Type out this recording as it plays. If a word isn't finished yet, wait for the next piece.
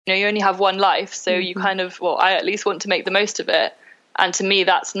you only have one life, so you kind of, well, I at least want to make the most of it. And to me,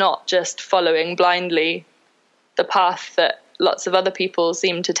 that's not just following blindly the path that lots of other people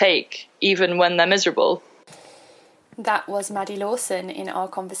seem to take, even when they're miserable. That was Maddy Lawson in our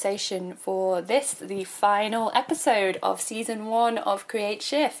conversation for this, the final episode of season 1 of Create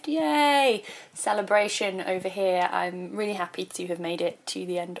Shift. Yay! Celebration over here. I'm really happy to have made it to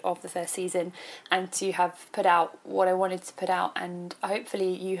the end of the first season and to have put out what I wanted to put out, and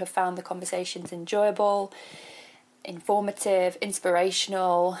hopefully you have found the conversations enjoyable, informative,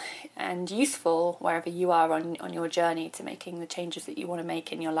 inspirational and useful wherever you are on your journey to making the changes that you want to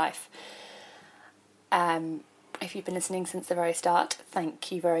make in your life. If you've been listening since the very start,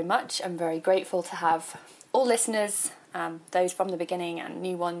 thank you very much. I'm very grateful to have all listeners, those from the beginning and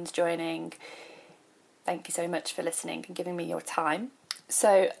new ones joining. Thank you so much for listening and giving me your time.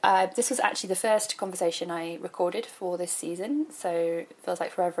 So this was actually the first conversation I recorded for this season, so it feels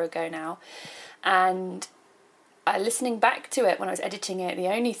like forever ago now. And listening back to it when I was editing it, the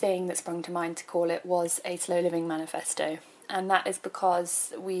only thing that sprung to mind to call it was a slow living manifesto. And that is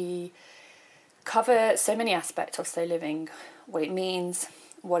because we cover so many aspects of slow living, what it means,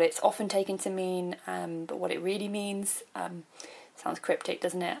 what it's often taken to mean, but what it really means. Sounds cryptic,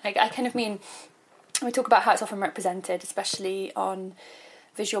 doesn't it? I kind of mean, we talk about how it's often represented, especially on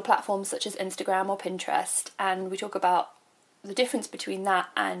visual platforms such as Instagram or Pinterest, and we talk about the difference between that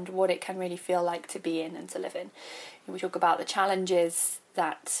and what it can really feel like to be in and to live in. And we talk about the challenges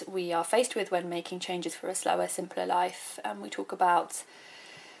that we are faced with when making changes for a slower, simpler life, and we talk about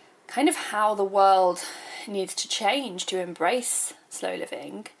kind of how the world needs to change to embrace slow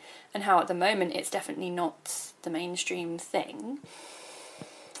living, and how at the moment it's definitely not the mainstream thing.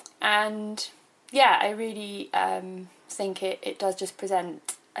 And yeah, I really think it does just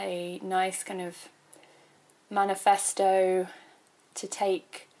present a nice kind of manifesto to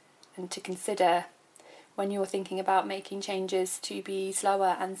take and to consider when you're thinking about making changes to be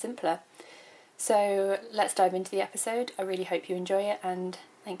slower and simpler. So let's dive into the episode. I really hope you enjoy it, and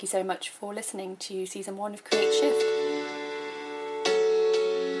thank you so much for listening to season 1 of Create Shift.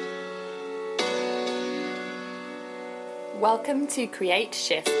 Welcome to Create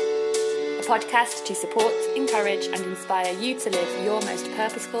Shift, a podcast to support, encourage and inspire you to live your most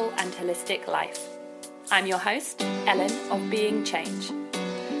purposeful and holistic life. I'm your host, Ellen of Being Change.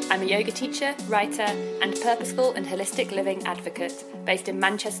 I'm a yoga teacher, writer and purposeful and holistic living advocate based in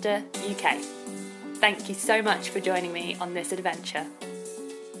Manchester, UK. Thank you so much for joining me on this adventure.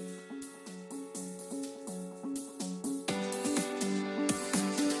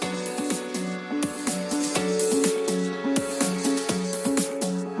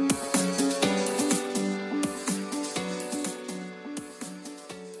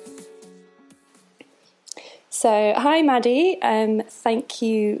 So, hi Maddy, thank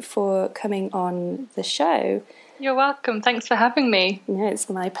you for coming on the show. You're welcome, thanks for having me. No, it's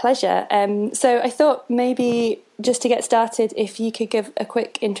my pleasure. So I thought maybe just to get started, if you could give a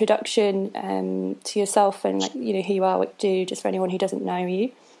quick introduction to yourself and who you are, what you do, just for anyone who doesn't know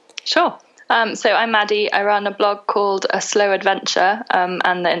you. Sure. So I'm Maddy. I run a blog called A Slow Adventure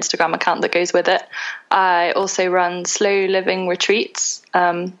and the Instagram account that goes with it. I also run slow living retreats.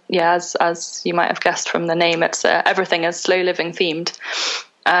 As you might have guessed from the name, it's everything is slow living themed.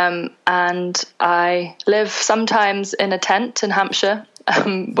 And I live sometimes in a tent in Hampshire,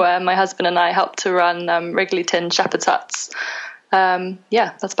 where my husband and I help to run Wrigley Tin shepherd's huts.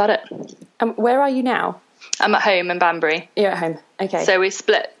 That's about it. Where are you now? I'm at home in Banbury. You're at home, okay. So we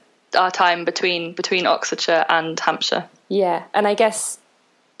split our time between Oxfordshire and Hampshire. Yeah, and I guess,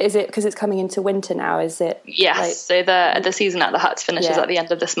 is it because it's coming into winter now, is it? Yes, so the season at the huts finishes at the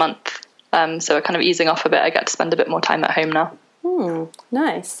end of this month. So we're kind of easing off a bit. I get to spend a bit more time at home now.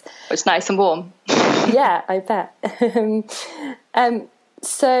 Nice. It's nice and warm. Yeah, I bet.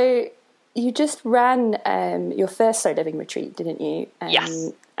 So you just ran your first slow living retreat, didn't you?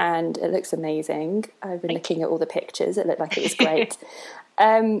 Yes. And it looks amazing. I've been looking at all the pictures. It looked like it was great.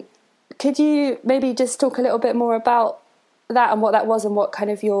 Could you maybe just talk a little bit more about that and what that was and what kind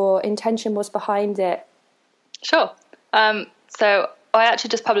of your intention was behind it? Sure. So I actually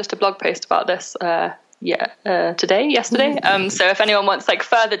just published a blog post about this yesterday. So if anyone wants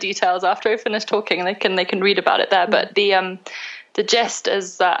further details after I finish talking, they can read about it there. But the gist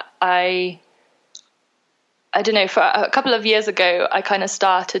is that I don't know, for a couple of years ago, I kind of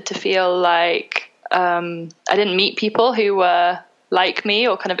started to feel like I didn't meet people who were like me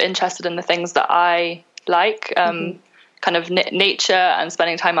or kind of interested in the things that I like, kind of nature and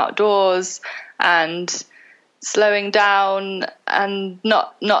spending time outdoors and slowing down and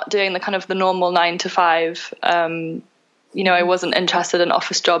not doing the kind of the normal 9 to 5 I wasn't interested in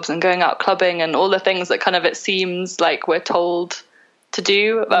office jobs and going out clubbing and all the things that kind of it seems like we're told to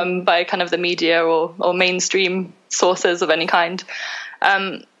do by kind of the media or mainstream sources of any kind.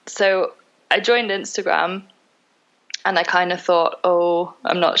 So I joined Instagram, and I kind of thought,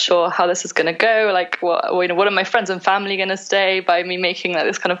 I'm not sure how this is going to go. Like, what are my friends and family going to say by me making like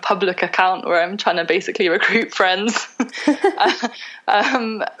this kind of public account where I'm trying to basically recruit friends? I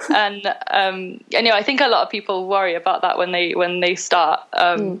think a lot of people worry about that when they start.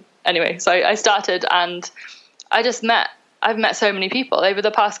 Anyway, so I started, and I've met so many people over the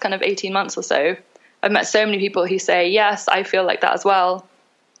past kind of 18 months or so. I've met so many people who say, yes, I feel like that as well.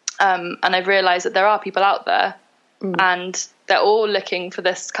 And I've realized that there are people out there, and they're all looking for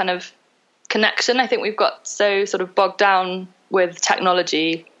this kind of connection. I think we've got so sort of bogged down with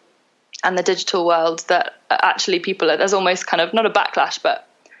technology and the digital world that actually there's almost kind of not a backlash, but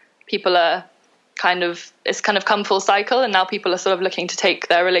people are it's kind of come full cycle, and now people are sort of looking to take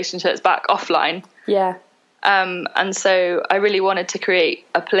their relationships back offline. Yeah. And so I really wanted to create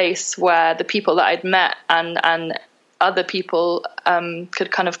a place where the people that I'd met and other people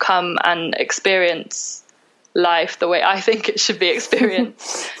could kind of come and experience life the way I think it should be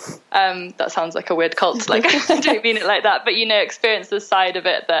experienced. That sounds like a weird cult, like I don't mean it like that, but experience the side of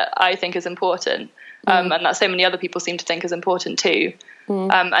it that I think is important, and that so many other people seem to think is important too,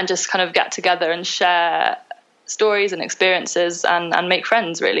 and just kind of get together and share stories and experiences and make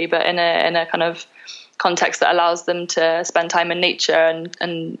friends, really, but in a kind of context that allows them to spend time in nature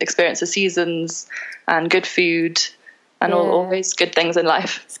and experience the seasons and good food and all those good things in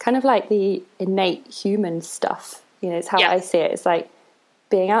life. It's kind of like the innate human stuff, it's how I see it. It's like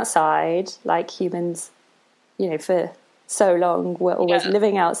being outside, like humans, for so long we're always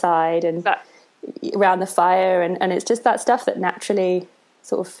living outside and around the fire, and it's just that stuff that naturally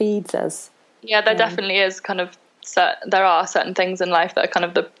sort of feeds us. Yeah, there definitely is kind of there are certain things in life that are kind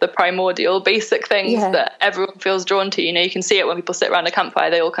of the primordial basic things that everyone feels drawn to. You can see it when people sit around a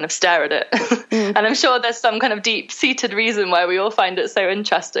campfire, they all kind of stare at it. And I'm sure there's some kind of deep seated reason why we all find it so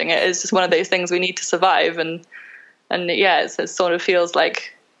interesting. It is just one of those things we need to survive, and it sort of feels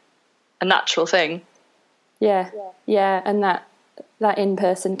like a natural thing. Yeah, and that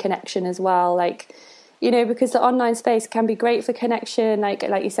in-person connection as well, like, because the online space can be great for connection, like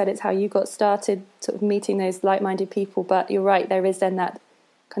you said, it's how you got started, sort of meeting those like-minded people. But you're right, there is then that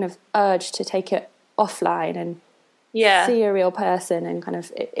kind of urge to take it offline and see a real person, and kind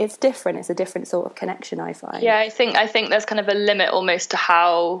of it's different. It's a different sort of connection, I find. Yeah, I think there's kind of a limit almost to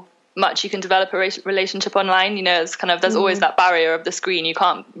how much you can develop a relationship online. It's kind of, there's always that barrier of the screen. You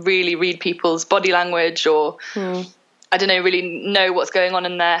can't really read people's body language or I don't know, really know what's going on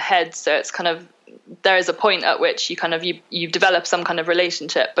in their heads. So it's kind of, there is a point at which you develop some kind of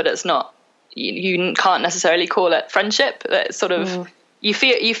relationship, but it's not, you can't necessarily call it friendship. It's sort of, you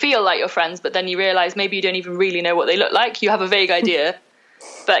feel like you're friends, but then you realize maybe you don't even really know what they look like. You have a vague idea,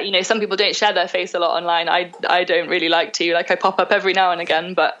 but some people don't share their face a lot online. I don't really like to, like, I pop up every now and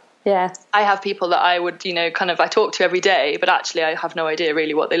again, but I have people that I would, I talk to every day, but actually I have no idea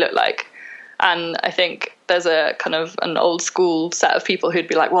really what they look like. And I think there's a kind of an old school set of people who'd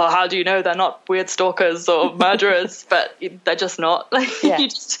be like, well, how do you know they're not weird stalkers or murderers? But they're just not. Like,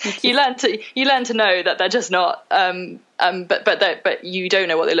 you learn to know that they're just not. But you don't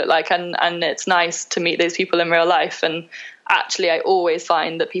know what they look like, and it's nice to meet those people in real life. And actually, I always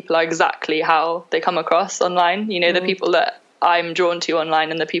find that people are exactly how they come across online. The people that I'm drawn to online,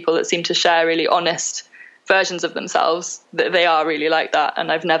 and the people that seem to share really honest versions of themselves, that they are really like that.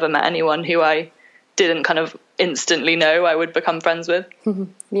 And I've never met anyone who I didn't kind of instantly know I would become friends with.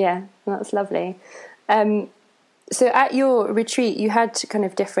 Yeah, that's lovely. So at your retreat you had kind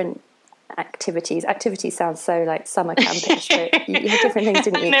of different activities sounds so like summer campish, but you had different things,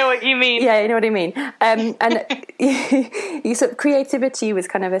 didn't you? I know what you mean. Yeah, you know what I mean. And you sort of, creativity was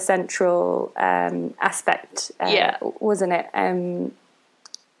kind of a central aspect, wasn't it?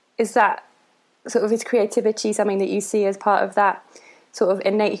 Is that sort of, is creativity something that you see as part of that sort of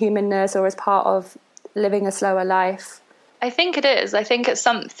innate humanness, or as part of living a slower life? I think it is. I think it's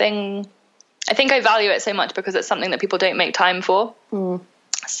something, I think I value it so much because it's something that people don't make time for.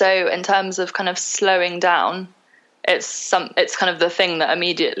 So in terms of kind of slowing down, it's kind of the thing that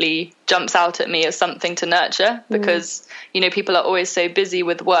immediately jumps out at me as something to nurture, because people are always so busy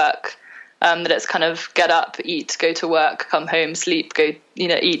with work that it's kind of get up, eat, go to work, come home, sleep, go,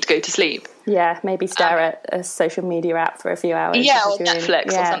 eat, go to sleep. Yeah, maybe stare at a social media app for a few hours. Yeah, or Netflix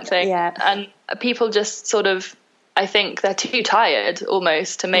or something. Yeah. And people just sort of, I think they're too tired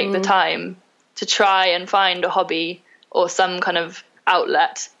almost to make the time to try and find a hobby or some kind of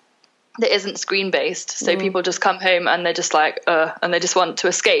outlet that isn't screen based. So people just come home and they're just like, and they just want to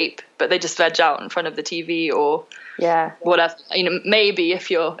escape, but they just veg out in front of the TV or whatever. You know, maybe if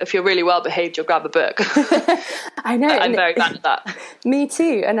you're really well behaved, you'll grab a book. I know. I'm very glad of that. Me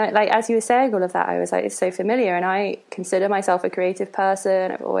too. And like, as you were saying all of that, I was like, it's so familiar. And I consider myself a creative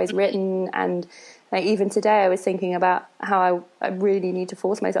person. I've always written, and like even today I was thinking about how I really need to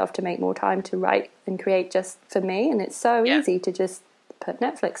force myself to make more time to write and create just for me. And it's so easy to just put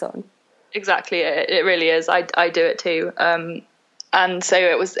Netflix on. Exactly. It really is. I do it too. And so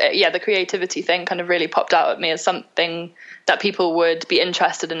it was, the creativity thing kind of really popped out at me as something that people would be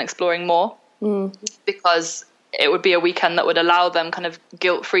interested in exploring more, because it would be a weekend that would allow them kind of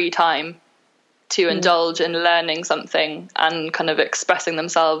guilt-free time to indulge in learning something and kind of expressing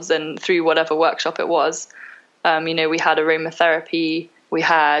themselves and through whatever workshop it was. You know, we had aromatherapy, we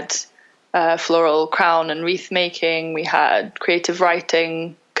had floral crown and wreath making, we had creative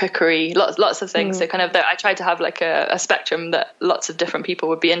writing, cookery, lots of things. So kind of I tried to have like a spectrum that lots of different people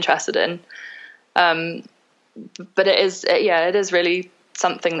would be interested in. But it is really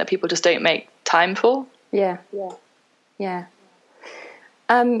something that people just don't make time for. Yeah.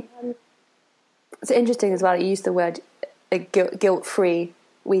 It's interesting as well. You used the word guilt-free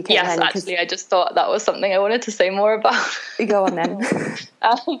weekend. Yes, actually, I just thought that was something I wanted to say more about. Go on then.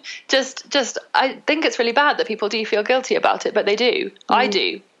 Just, I think it's really bad that people do feel guilty about it, but they do. I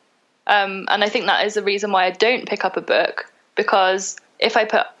do. And I think that is the reason why I don't pick up a book, because if I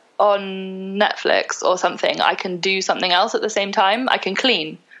put on Netflix or something, I can do something else at the same time. I can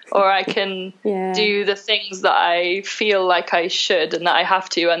clean, or I can do the things that I feel like I should and that I have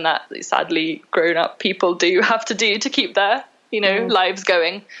to, and that sadly grown-up people do have to do to keep their, lives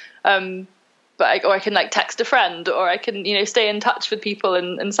going. But I can like text a friend, or I can, stay in touch with people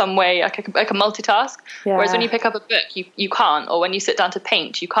in some way. I can multitask. Yeah. Whereas when you pick up a book, you can't, or when you sit down to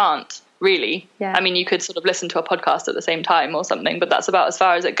paint, you can't really. Yeah. I mean, you could sort of listen to a podcast at the same time or something, but that's about as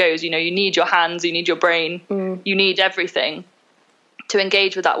far as it goes. You need your hands, you need your brain, you need everything to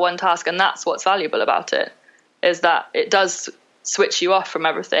engage with that one task. And that's what's valuable about it, is that it does switch you off from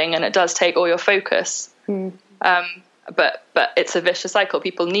everything, and it does take all your focus. But it's a vicious cycle.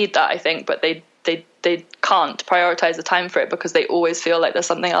 People need that, I think, but they can't prioritize the time for it because they always feel like there's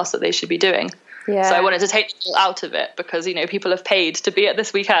something else that they should be doing. Yeah. So I wanted to take people out of it, because people have paid to be at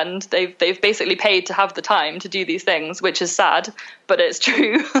this weekend. They've basically paid to have the time to do these things, which is sad, but it's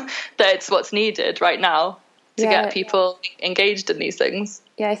true that it's what's needed right now to get people engaged in these things.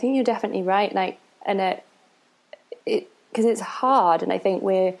 Yeah, I think you're definitely right. Like, and because it's hard, and I think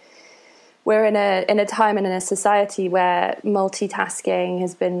we're in a time and in a society where multitasking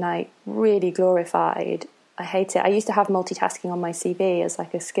has been like really glorified. I hate it. I used to have multitasking on my CV as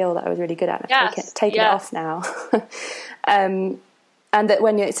like a skill that I was really good at. I've taken it off now. And that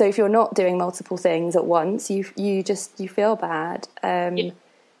if you're not doing multiple things at once, you feel bad.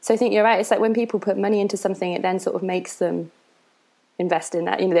 So I think you're right. It's like when people put money into something, it then sort of makes them invest in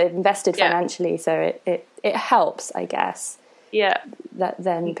that. They've invested financially, so it helps, I guess. Yeah, that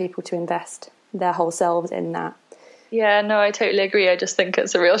then people to invest their whole selves in that. Yeah, no, I totally agree. I just think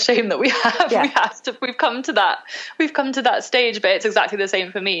it's a real shame that we've come to that stage. But it's exactly the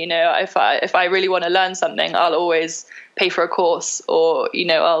same for me. If I really want to learn something, I'll always pay for a course, or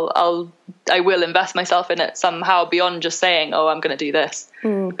I will invest myself in it somehow beyond just saying, oh, I'm going to do this,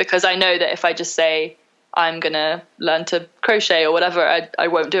 because I know that if I just say I'm going to learn to crochet or whatever, I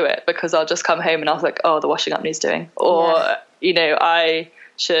won't do it, because I'll just come home and I'll be like, oh, the washing up needs doing, or I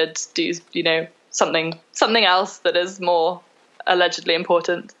should do something else that is more allegedly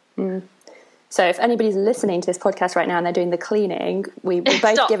important. So if anybody's listening to this podcast right now and they're doing the cleaning, we're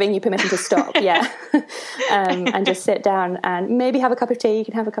both giving you permission to stop. And just sit down and maybe have a cup of tea. You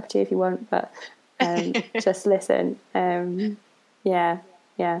can have a cup of tea if you want, but just listen.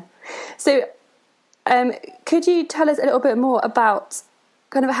 So could you tell us a little bit more about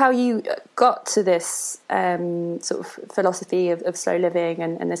kind of how you got to this sort of philosophy of slow living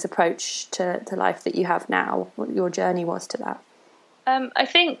and this approach to life that you have now, what your journey was to that? I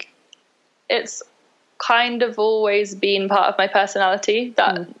think it's kind of always been part of my personality.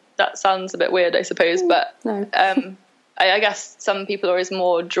 That sounds a bit weird, I suppose, but no. I guess some people are always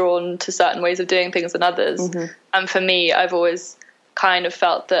more drawn to certain ways of doing things than others. And for me, I've always kind of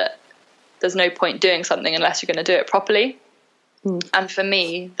felt that there's no point doing something unless you're going to do it properly. And for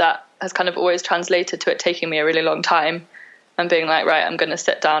me, that has kind of always translated to it taking me a really long time and being like, right, I'm going to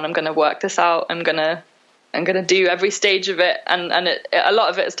sit down, I'm going to work this out, I'm going to do every stage of it. And a lot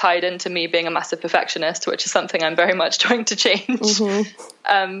of it is tied into me being a massive perfectionist, which is something I'm very much trying to change.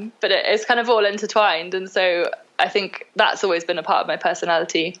 But it's kind of all intertwined. And so I think that's always been a part of my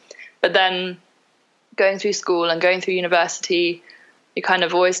personality. But then going through school and going through university, you're kind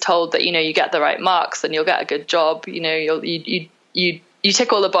of always told that, you get the right marks and you'll get a good job, you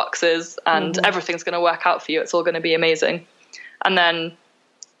tick all the boxes and everything's going to work out for you. It's all going to be amazing. And then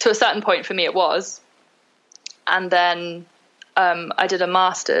to a certain point for me, it was. And then I did a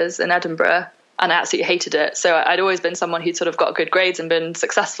master's in Edinburgh and I absolutely hated it. So I'd always been someone who'd sort of got good grades and been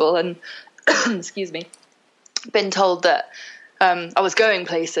successful and, excuse me, been told that I was going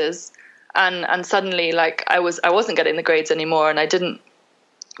places. And suddenly, like, I wasn't getting the grades anymore, and I didn't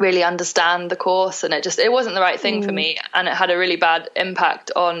really understand the course, and it wasn't the right thing for me, and it had a really bad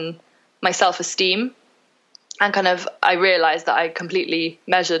impact on my self-esteem. And kind of, I realized that I completely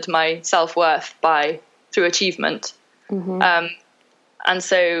measured my self-worth through achievement. And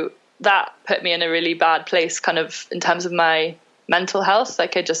so that put me in a really bad place, kind of in terms of my mental health.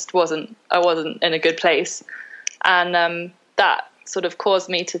 Like, I wasn't in a good place, and that sort of caused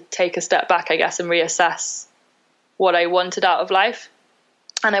me to take a step back, I guess, and reassess what I wanted out of life.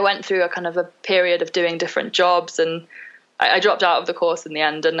 And I went through a kind of a period of doing different jobs, and I dropped out of the course in the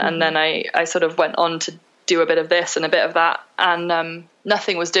end. And then I sort of went on to do a bit of this and a bit of that, and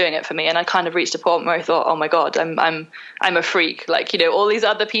nothing was doing it for me. And I kind of reached a point where I thought, oh my God, I'm a freak. Like, all these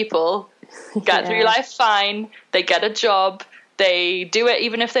other people get through life fine. They get a job. They do it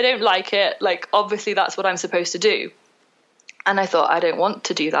even if they don't like it. Like, obviously that's what I'm supposed to do. And I thought, I don't want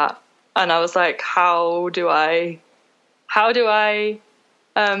to do that. And I was like, how do I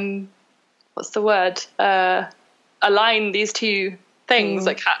what's the word? Align these two things.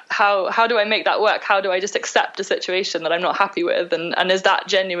 Like, how do I make that work? How do I just accept a situation that I'm not happy with? And is that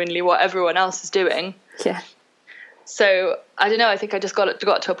genuinely what everyone else is doing? Yeah. So I don't know. I think I just got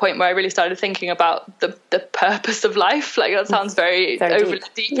to a point where I really started thinking about the purpose of life. Like, that sounds very overly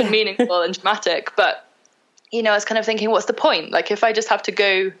deep and meaningful and dramatic, but I was kind of thinking, what's the point? Like, if I just have to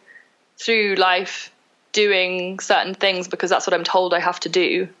go through life doing certain things because that's what I'm told I have to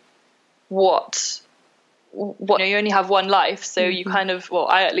do, what you only have one life, so you kind of,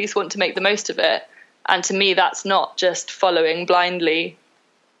 I at least want to make the most of it. And to me, that's not just following blindly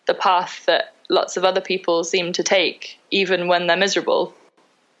the path that lots of other people seem to take, even when they're miserable.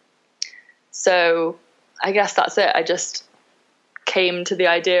 So I guess that's it. I just came to the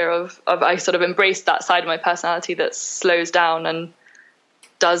idea of I sort of embraced that side of my personality that slows down and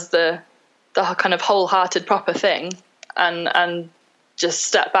does the kind of wholehearted proper thing, and just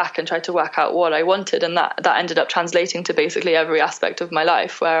step back and try to work out what I wanted. And that ended up translating to basically every aspect of my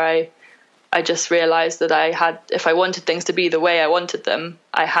life, where I just realized that if I wanted things to be the way I wanted them,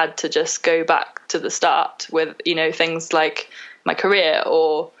 I had to just go back to the start with, things like my career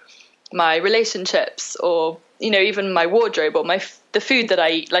or my relationships, or even my wardrobe, or the food that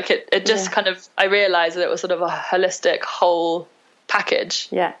I eat. Like, it just kind of, I realized that it was sort of a holistic whole package.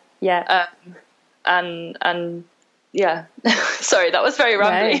 And sorry, that was very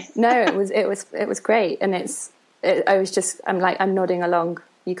rambly. No, it was great. And I'm nodding along.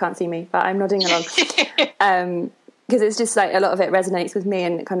 You can't see me, but I'm nodding along. Because it's just like, a lot of it resonates with me,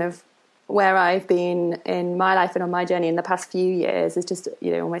 and kind of where I've been in my life and on my journey in the past few years is just,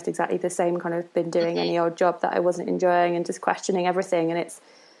 almost exactly the same. Kind of been doing any old job that I wasn't enjoying and just questioning everything. And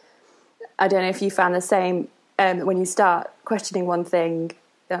I don't know if you found the same, when you start questioning one thing,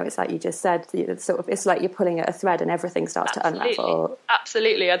 it's like you just said, it's like you're pulling at a thread and everything starts to unravel.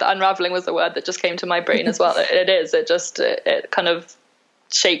 Absolutely. The unraveling was the word that just came to my brain as well. It is. It kind of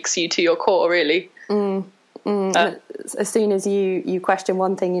shakes you to your core, really. As soon as you question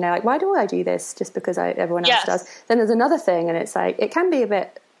one thing, like, why do I do this just because everyone else does? Then there's another thing, and it's like, it can be a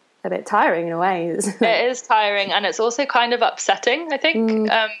bit tiring in a way. It is tiring, and it's also kind of upsetting, I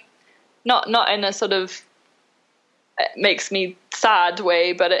think. Not in a sort of, it makes me sad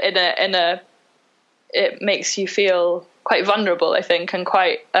way, but it makes you feel quite vulnerable, I think, and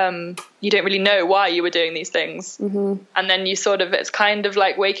quite you don't really know why you were doing these things. And then you sort of, it's kind of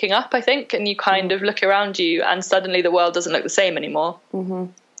like waking up, I think, and you kind of look around you and suddenly the world doesn't look the same anymore.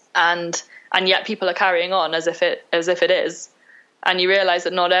 And yet people are carrying on as if it is, and you realize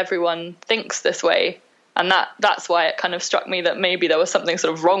that not everyone thinks this way. And that's why it kind of struck me that maybe there was something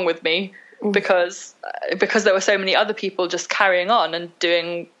sort of wrong with me, because there were so many other people just carrying on and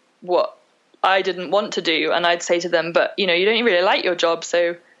doing what I didn't want to do. And I'd say to them, but you don't really like your job,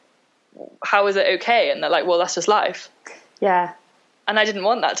 so how is it okay? And they're like, well, that's just life. Yeah. And I didn't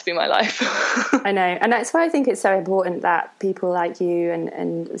want that to be my life. I know. And that's why I think it's so important that people like you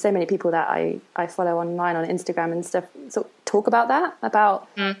and so many people that I follow online on Instagram and stuff sort of talk about that, about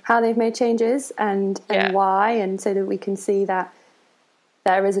how they've made changes and why, and so that we can see that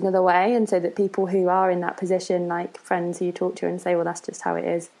there is another way, and so that people who are in that position, like friends who you talk to and say, well, that's just how it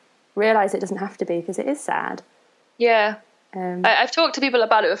is, realise it doesn't have to be, because it is sad. Yeah. I've talked to people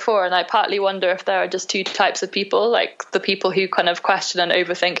about it before, and I partly wonder if there are just two types of people, like the people who kind of question and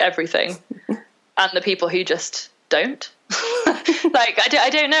overthink everything and the people who just don't. Like, I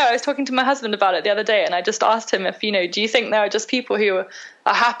don't know. I was talking to my husband about it the other day, and I just asked him if, do you think there are just people who are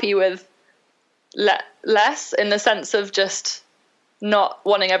happy with less, in the sense of just not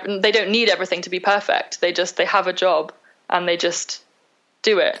wanting they don't need everything to be perfect. They have a job and they just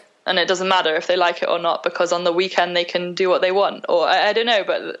do it. And it doesn't matter if they like it or not, because on the weekend they can do what they want. Or I don't know,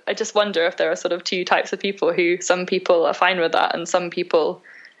 but I just wonder if there are sort of two types of people, who some people are fine with that and some people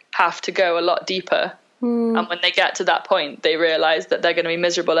have to go a lot deeper. And when they get to that point, they realise that they're going to be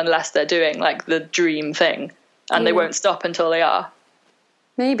miserable unless they're doing like the dream thing, and they won't stop until they are.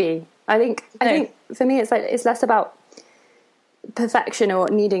 Maybe. I think for me it's less about perfection or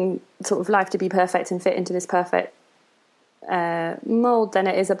needing sort of life to be perfect and fit into this perfect mold than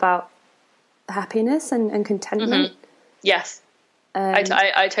it is about happiness and contentment. Yes.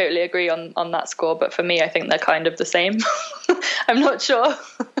 I totally agree on that score, but for me I think they're kind of the same. I'm not sure.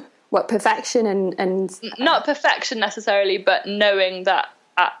 What, perfection and not perfection necessarily, but knowing that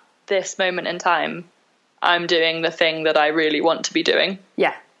at this moment in time I'm doing the thing that I really want to be doing.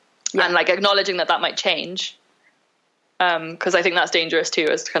 Yeah. And like acknowledging that might change. Because I think that's dangerous too,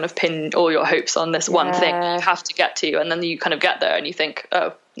 is to kind of pin all your hopes on this one thing you have to get to, and then you kind of get there and you think,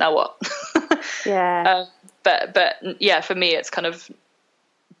 oh, now what? Yeah. But yeah, for me it's kind of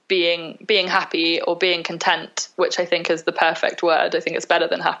being happy or being content, which I think is the perfect word. I think it's better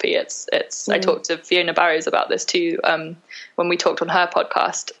than happy. It's I talked to Fiona Barrows about this too, when we talked on her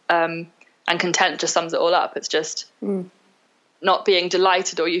podcast, and content just sums it all up. It's just not being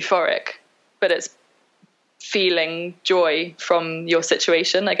delighted or euphoric, but it's feeling joy from your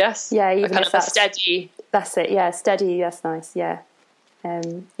situation, I guess. Yeah, even if that's steady. That's it. Yeah, steady. That's nice. Yeah,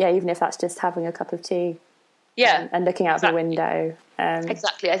 even if that's just having a cup of tea. Yeah, and looking out the window.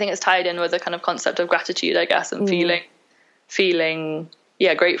 Exactly. I think it's tied in with a kind of concept of gratitude, I guess, and feeling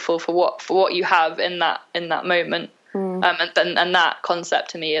grateful for what you have in that moment. And that concept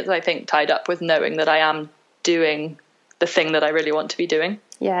to me is, I think, tied up with knowing that I am doing the thing that I really want to be doing.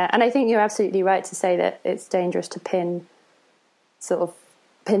 Yeah, and I think you're absolutely right to say that it's dangerous to pin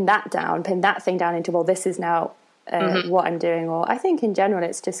that thing down into, well, this is now what I'm doing. Or I think in general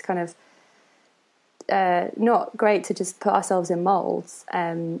it's just kind of not great to just put ourselves in molds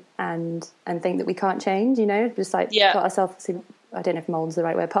and think that we can't change, just like put ourselves, I don't know if mold's the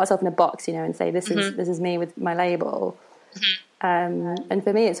right word, put ourselves in a box, and say this is me with my label. And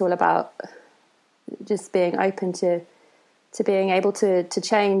for me it's all about just being open to being able to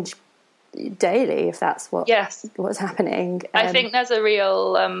change daily, if that's what's happening. I think there's a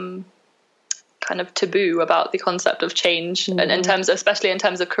real kind of taboo about the concept of change, and especially in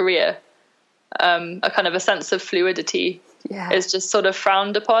terms of career. A kind of a sense of fluidity is just sort of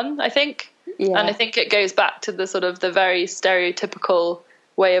frowned upon, I think. And I think it goes back to the sort of the very stereotypical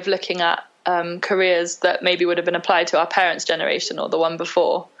way of looking at careers that maybe would have been applied to our parents' generation or the one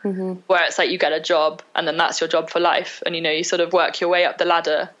before, where it's like you get a job and then that's your job for life, and you sort of work your way up the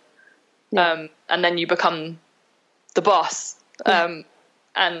ladder, and then you become the boss,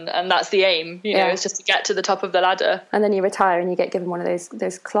 and that's the aim, it's just to get to the top of the ladder, and then you retire and you get given one of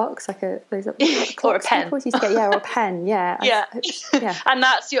those clocks, like those or a pen. Or a pen. Yeah. And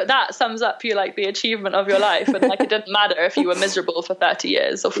that sums up the achievement of your life, and like it didn't matter if you were miserable for 30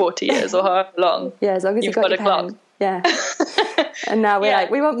 years or 40 years or however long. Yeah, as long as you've got a clock. Yeah. And now we're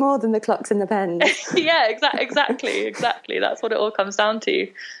like, we want more than the clocks and the pens. Yeah, exactly. That's what it all comes down to.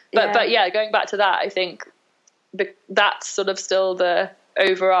 But going back to that, I think that's sort of still the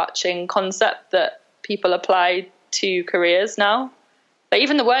overarching concept that people apply to careers now. Like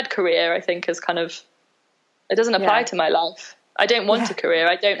even the word career, I think, is kind of, it doesn't apply to my life. I don't want a career.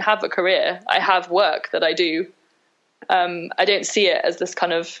 I don't have a career. I have work that I do. I don't see it as this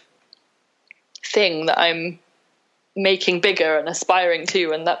kind of thing that I'm making bigger and aspiring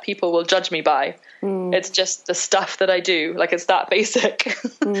to and that people will judge me by. It's just the stuff that I do. Like, it's that basic.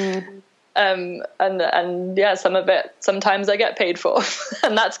 And some of it sometimes I get paid for,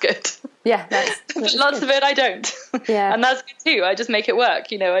 and that's good. But lots of it I don't. And that's good too. I just make it work.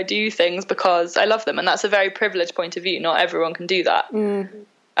 I do things because I love them, and that's a very privileged point of view. Not everyone can do that.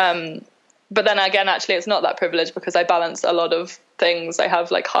 But then again, actually it's not that privileged, because I balance a lot of things. I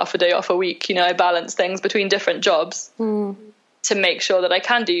have like half a day off a week. I balance things between different jobs to make sure that I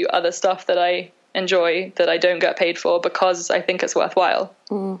can do other stuff that I enjoy, that I don't get paid for, because I think it's worthwhile.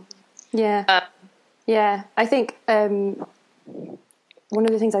 I think one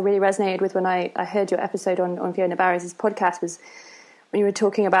of the things I really resonated with when I heard your episode on Fiona Barrows' podcast you were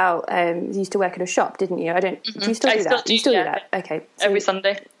talking about you used to work at a shop, didn't you? Do you still do that? You still do that? Okay. So every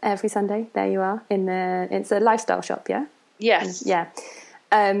Sunday. Every Sunday, there you are it's a lifestyle shop, yeah. Yes. Yeah.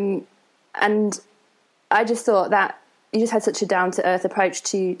 And I just thought that you just had such a down to earth approach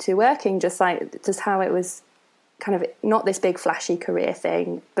to working, just how it was kind of not this big flashy career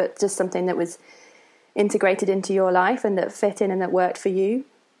thing, but just something that was integrated into your life and that fit in and that worked for you.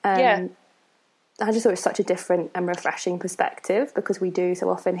 I just thought it was such a different and refreshing perspective, because we do so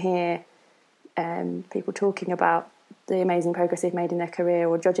often hear people talking about the amazing progress they've made in their career,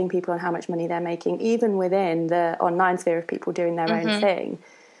 or judging people on how much money they're making, even within the online sphere of people doing their own thing.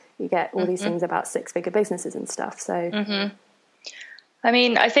 You get all these things about 6-figure businesses and stuff. So, I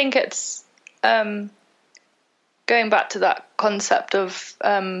mean, I think it's going back to that concept of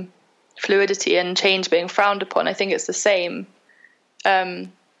fluidity and change being frowned upon. I think it's the same.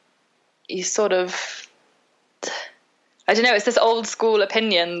 You sort of, I don't know, it's this old school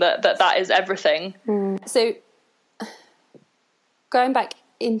opinion that is everything. So going back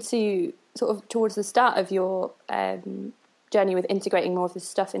into sort of towards the start of your journey with integrating more of this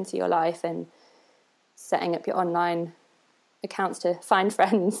stuff into your life and setting up your online accounts to find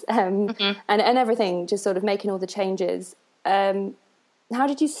friends and everything, just sort of making all the changes. How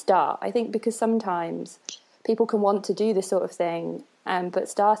did you start? I think because sometimes people can want to do this sort of thing, but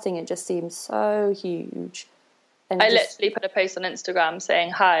starting it just seems so huge. And I literally put a post on Instagram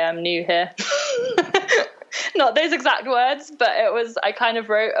saying, "Hi, I'm new here." Not those exact words, but it was, I kind of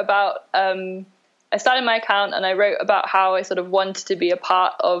wrote about, I started my account and I wrote about how I sort of wanted to be a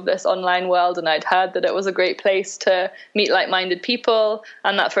part of this online world, and I'd heard that it was a great place to meet like-minded people,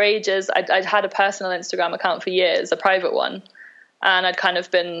 and that for ages I'd had a personal Instagram account for years, a private one, and I'd kind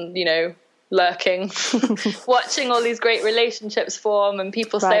of been, lurking, watching all these great relationships form and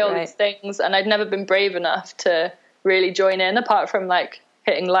people say all these things, and I'd never been brave enough to really join in, apart from like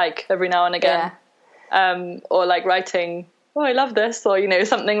hitting like every now and again. Or like writing, "Oh, I love this," or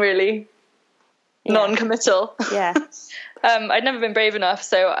something really non-committal. I'd never been brave enough,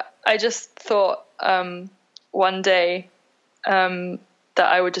 so I just thought one day that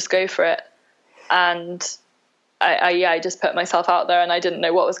I would just go for it, and I just put myself out there, and I didn't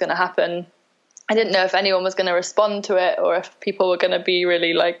know what was going to happen. I didn't know if anyone was going to respond to it, or if people were going to be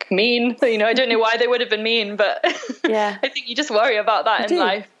really like mean. I don't know why they would have been mean, but I think you just worry about that in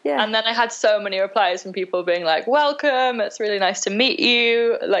life. And then I had so many replies from people being like, "Welcome, it's really nice to meet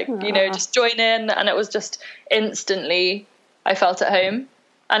you. Like, just join in." And it was just instantly, I felt at home.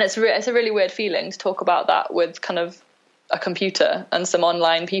 And it's a really weird feeling to talk about that with kind of a computer and some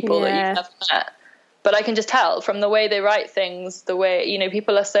online people that you've never met. But I can just tell from the way they write things, the way,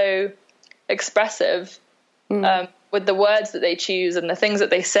 people are so expressive with the words that they choose and the things that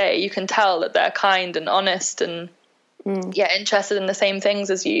they say. You can tell that they're kind and honest and interested in the same things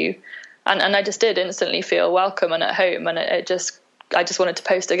as you, and I just did instantly feel welcome and at home, and I just wanted to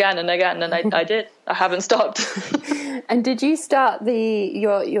post again and again, and I did. I haven't stopped. And did you start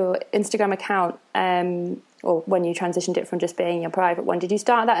your Instagram account or when you transitioned it from just being your private one, did you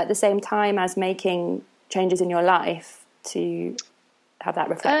start that at the same time as making changes in your life to have that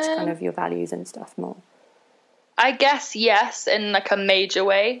reflect kind of your values and stuff more? I guess yes, in like a major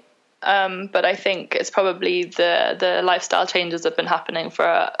way, but I think it's probably the lifestyle changes have been happening for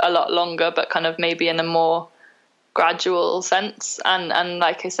a lot longer, but kind of maybe in a more gradual sense, and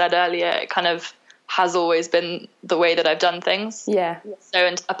like I said earlier, it kind of has always been the way that I've done things. So,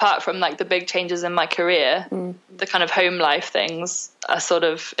 and apart from like the big changes in my career, the kind of home life things are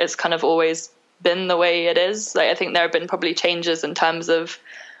it's kind of always been the way it is. Like, I think there have been probably changes in terms of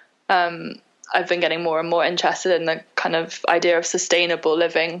I've been getting more and more interested in the kind of idea of sustainable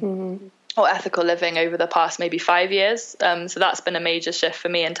living or ethical living over the past maybe 5 years. So that's been a major shift for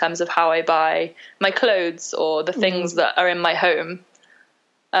me in terms of how I buy my clothes or the things that are in my home.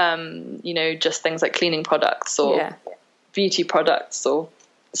 Just things like cleaning products or beauty products or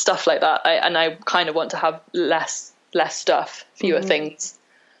stuff like that. I kind of want to have less stuff, fewer things.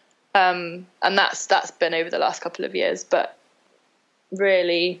 And that's been over the last couple of years, but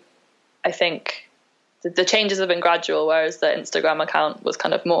really I think the changes have been gradual, whereas the Instagram account was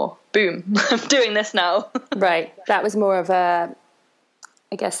kind of more boom, I'm doing this now. Right. That was more of I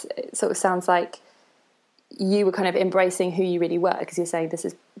guess it sort of sounds like you were kind of embracing who you really were, because you're saying this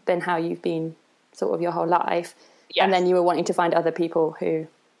has been how you've been sort of your whole life. And then you were wanting to find other people who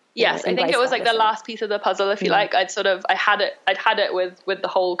I think it was like the last piece of the puzzle, if you like. I'd had it with the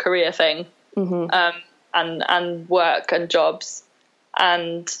whole career thing, and work and jobs,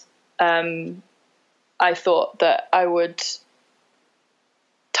 and I thought that I would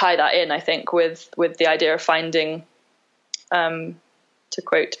tie that in, I think, with the idea of finding to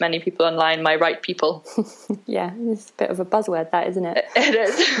quote many people online, my right people. Yeah, it's a bit of a buzzword, that, isn't it? It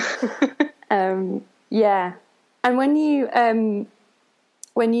is. Yeah. And when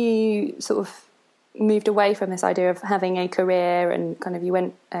you sort of moved away from this idea of having a career and kind of you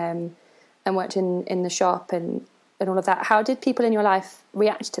went and worked in the shop and all of that, how did people in your life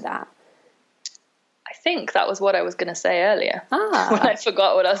react to that? I think that was what I was going to say earlier when I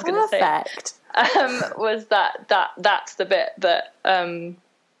forgot what I was going to say. Perfect. Was that's the bit that when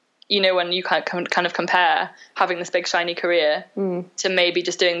you kind of compare having this big shiny career to maybe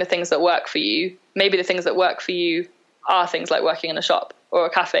just doing the things that work for you. Maybe the things that work for you are things like working in a shop or a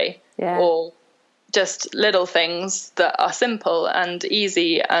cafe, or just little things that are simple and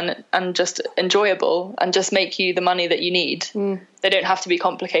easy and just enjoyable and just make you the money that you need. They don't have to be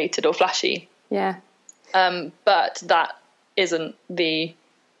complicated or flashy. Yeah. But that isn't the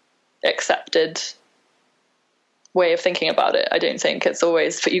accepted way of thinking about it. I don't think it's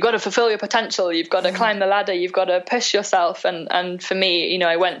always, you've got to fulfill your potential, you've got to climb the ladder, you've got to push yourself. And for me,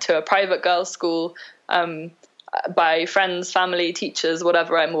 I went to a private girls' school by friends, family, teachers,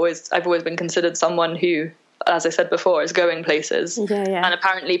 whatever. I've always been considered someone who, as I said before, is going places. And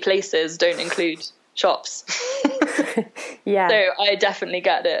apparently places don't include shops. Yeah. So I definitely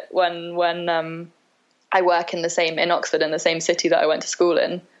get it when I work in Oxford, in the same city that I went to school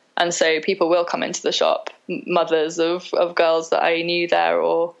in. And so people will come into the shop, mothers of girls that I knew there,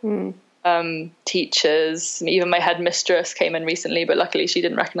 or teachers. Even my headmistress came in recently, but luckily she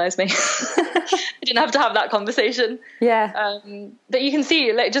didn't recognise me. I didn't have to have that conversation. Yeah. But you can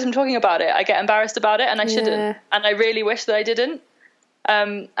see, like, just from talking about it, I get embarrassed about it, and I shouldn't. And I really wish that I didn't.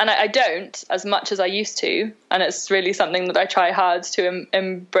 And I don't as much as I used to. And it's really something that I try hard to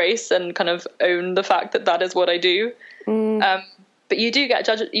embrace and kind of own the fact that is what I do. But you do get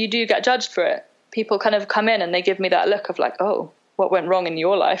judged for it. People kind of come in and they give me that look of like, oh, what went wrong in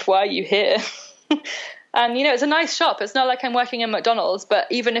your life? Why are you here? And, it's a nice shop. It's not like I'm working in McDonald's, but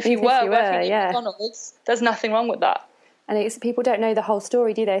even if you were working in McDonald's, there's nothing wrong with that. And people don't know the whole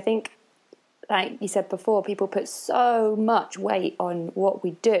story, do they? I think, like you said before, people put so much weight on what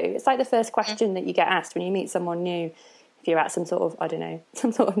we do. It's like the first question that you get asked when you meet someone new, if you're at some sort of,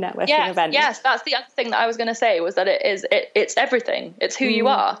 networking event. Yes, that's the other thing that I was going to say, was that it's everything. It's who you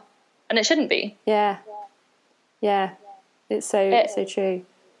are, and it shouldn't be. Yeah. Yeah. It's so true.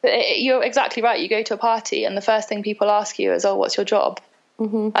 You're exactly right. You go to a party and the first thing people ask you is, oh, what's your job?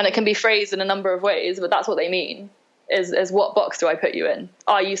 And it can be phrased in a number of ways, but that's what they mean, is what box do I put you in?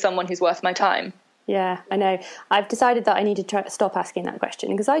 Are you someone who's worth my time? Yeah, I know. I've decided that I need to stop asking that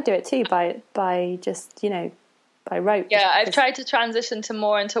question, because I do it too by just, by rote. Yeah, I've tried to transition to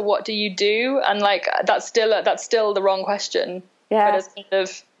more into what do you do? And like, that's still the wrong question. Yeah. But it's kind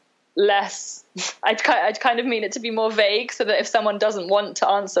of less, I'd kind of mean it to be more vague, so that if someone doesn't want to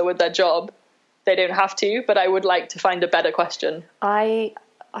answer with their job, they don't have to, but I would like to find a better question. I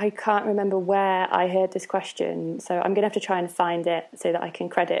can't remember where I heard this question, so I'm going to have to try and find it so that I can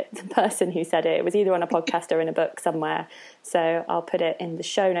credit the person who said it. It was either on a podcast or in a book somewhere, so I'll put it in the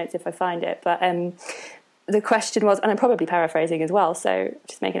show notes if I find it. But the question was, and I'm probably paraphrasing as well, so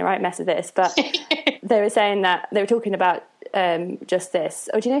just making a right mess of this, but they were saying that they were talking about just this.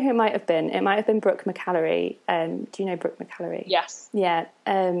 Oh, do you know who it might have been? It might have been Brooke McAlary. Do you know Brooke McAlary? Yes. Yeah.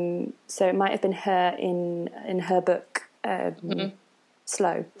 So it might have been her in her book,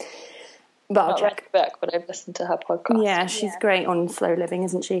 Slow. But I'll check. Not read the book, but I've listened to her podcast. Yeah, she's great on slow living,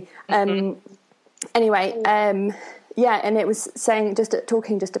 isn't she? Anyway, and it was saying,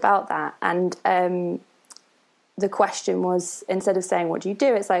 talking about that, and the question was, instead of saying what do you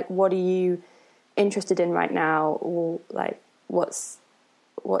do, it's like, what are you interested in right now, or like what's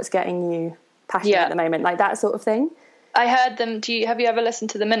getting you passionate at the moment, like that sort of thing. I heard them. Have you ever listened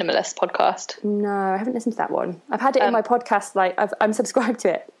to the Minimalist podcast? No, I haven't listened to that one. I've had it in my podcast, like I'm subscribed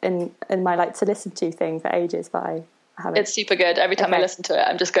to it in my like to listen to thing for ages, but I haven't. It's super good. Every time I listen to it,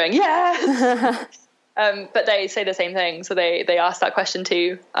 I'm just going, yeah. But they say the same thing, so they ask that question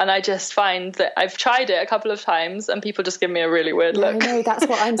too, and I just find that I've tried it a couple of times and people just give me a really weird look. I know, that's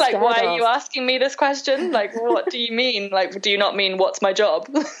what I'm like, why of. are you asking me this question? Like, what do you mean? Like, do you not mean what's my job?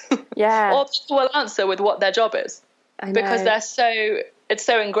 Yeah. Or people will answer with what their job is. I know. Because it's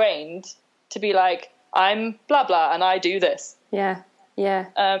so ingrained to be like, I'm blah blah and I do this. Yeah.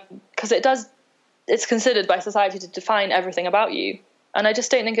 Because it's considered by society to define everything about you, and I just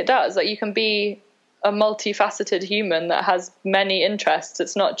don't think it does. Like, you can be a multifaceted human that has many interests.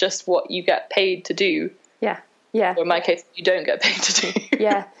 It's not just what you get paid to do. Yeah. Or in my case, you don't get paid to do.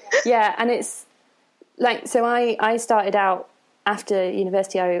 Yeah. And it's like, so I started out after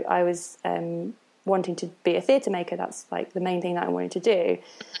university. I was wanting to be a theatre maker. That's like the main thing that I wanted to do.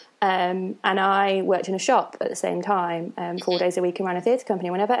 And I worked in a shop at the same time, 4 days a week, and ran a theatre company.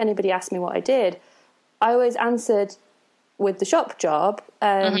 Whenever anybody asked me what I did, I always answered with the shop job,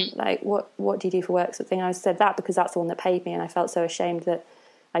 like, what do you do for work, sort of thing. I said that because that's the one that paid me, and I felt so ashamed that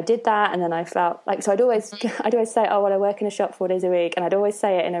I did that. And then I felt like, so I'd always say, oh, well, I work in a shop 4 days a week, and I'd always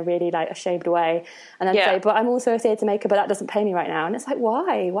say it in a really like ashamed way, and then say, but I'm also a theatre maker, but that doesn't pay me right now. And it's like,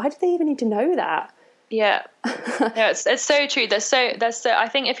 why do they even need to know that? Yeah, no, it's so true. There's so I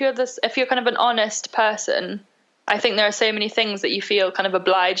think if you're kind of an honest person, I think there are so many things that you feel kind of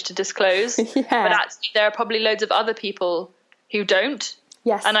obliged to disclose. But actually there are probably loads of other people who don't.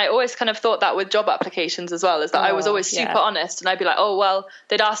 Yes. And I always kind of thought that with job applications as well, is that I was always super honest, and I'd be like, oh, well,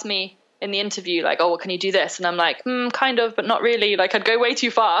 they'd ask me in the interview, like, oh, well, can you do this? And I'm like, kind of, but not really. Like, I'd go way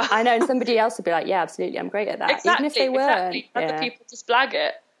too far. I know, and somebody else would be like, yeah, absolutely, I'm great at that. Exactly, even if they weren't. Other people just blag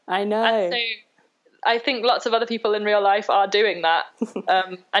it. I know. And so I think lots of other people in real life are doing that,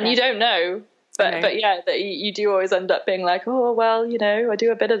 and you don't know, but that you do always end up being like, oh, well, you know, I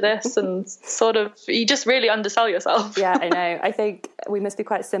do a bit of this, and sort of, you just really undersell yourself. Yeah, I know. I think we must be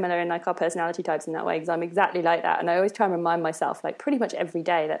quite similar in like our personality types in that way, because I'm exactly like that, and I always try and remind myself, like pretty much every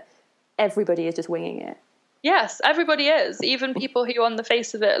day, that everybody is just winging it. Yes, everybody is. Even people who on the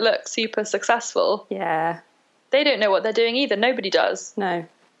face of it look super successful. Yeah. They don't know what they're doing either. Nobody does. No.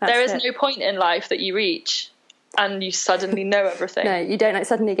 There is no point in life that you reach and you suddenly know everything. No, you don't like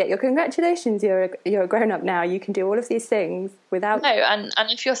suddenly get your congratulations, you're a grown-up now, you can do all of these things without... No, and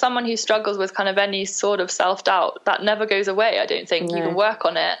if you're someone who struggles with kind of any sort of self-doubt, that never goes away, I don't think. No. You can work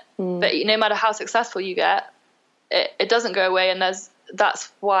on it, but no matter how successful you get, it doesn't go away, and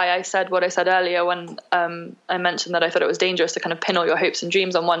that's why I said what I said earlier when I mentioned that I thought it was dangerous to kind of pin all your hopes and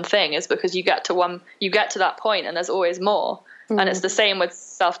dreams on one thing, is because you get to that point and there's always more. And it's the same with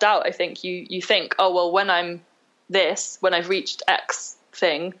self-doubt. I think you think, oh, well, when I've reached X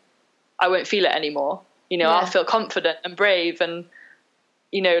thing, I won't feel it anymore. You know, I'll feel confident and brave and,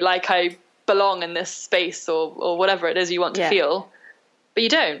 you know, like I belong in this space or whatever it is you want to feel. But you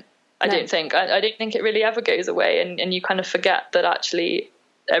don't. I don't think. I don't think it really ever goes away, and you kind of forget that actually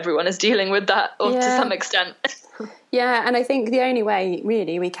everyone is dealing with that to some extent. Yeah, and I think the only way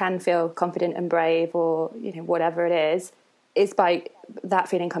really we can feel confident and brave, or, you know, whatever it is by that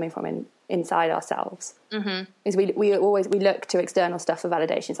feeling coming from inside ourselves. Is we look to external stuff for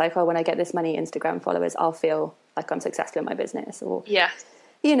validation. It's like, oh, when I get this many Instagram followers, I'll feel like I'm successful in my business, or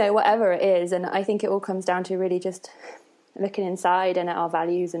you know, whatever it is. And I think it all comes down to really just looking inside and at our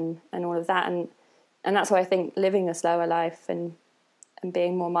values and all of that, and that's why I think living a slower life and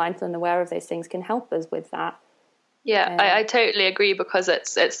being more mindful and aware of those things can help us with that. I totally agree, because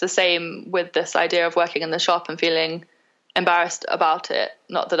it's the same with this idea of working in the shop and feeling embarrassed about it.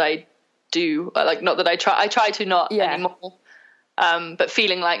 Not that I do, like, not that I try to not anymore, but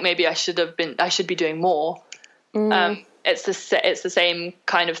feeling like maybe I should be doing more. It's the same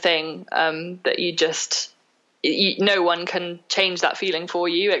kind of thing, that no one can change that feeling for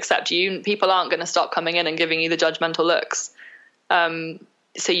you except you. People aren't going to stop coming in and giving you the judgmental looks,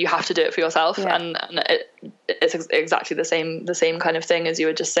 so you have to do it for yourself. And it's exactly the same kind of thing as you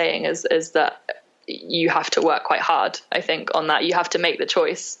were just saying, is that you have to work quite hard, I think, on that. You have to make the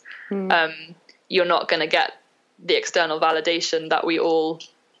choice. You're not going to get the external validation that we all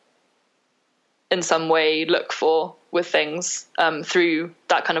in some way look for with things through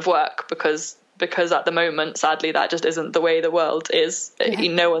that kind of work, because at the moment, sadly, that just isn't the way the world is.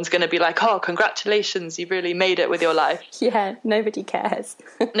 No one's going to be like, oh, congratulations, you really made it with your life. Nobody cares.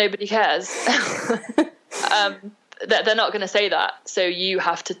 Nobody cares. They're not going to say that, so you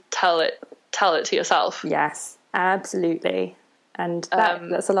have to tell it to yourself. Yes, absolutely. And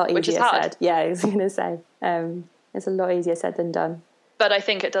that's a lot easier said. Yeah, I was going to say, it's a lot easier said than done. But I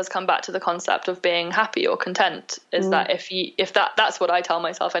think it does come back to the concept of being happy or content, is that if that's what I tell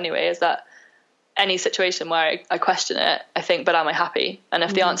myself anyway, is that any situation where I question it, I think, but am I happy? And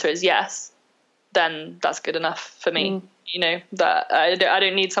if the answer is yes, then that's good enough for me. You know, that I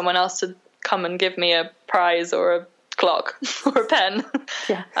don't need someone else to come and give me a prize or a clock or a pen.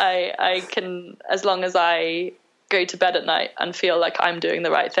 I can, as long as I go to bed at night and feel like I'm doing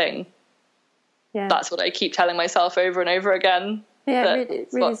the right thing. That's what I keep telling myself over and over again.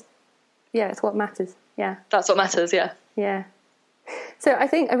 It's what matters. That's what matters. So I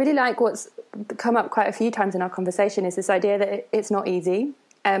think I really like what's come up quite a few times in our conversation is this idea that it's not easy,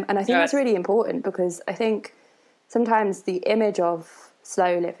 and I think that's really important, because I think sometimes the image of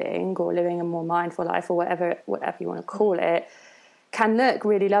slow living or living a more mindful life, or whatever you want to call it, can look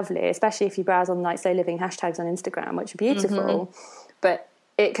really lovely, especially if you browse on like slow living hashtags on Instagram, which are beautiful. But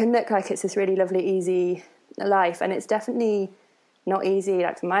it can look like it's this really lovely, easy life, and it's definitely not easy.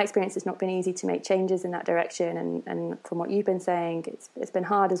 Like from my experience, it's not been easy to make changes in that direction, and from what you've been saying, it's been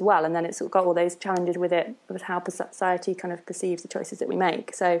hard as well. And then it's got all those challenges with it, with how society kind of perceives the choices that we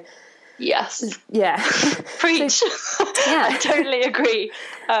make. So yes, yeah, preach. So, yeah, I totally agree.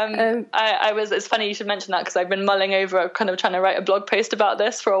 It's funny you should mention that, because I've been mulling over kind of trying to write a blog post about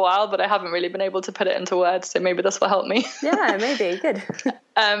this for a while, but I haven't really been able to put it into words, so maybe this will help me. Yeah, maybe. Good.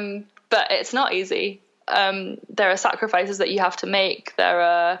 But it's not easy. There are sacrifices that you have to make. There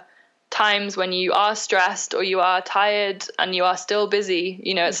are times when you are stressed or you are tired and you are still busy.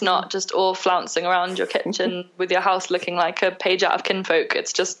 You know, it's not just all flouncing around your kitchen with your house looking like a page out of Kinfolk.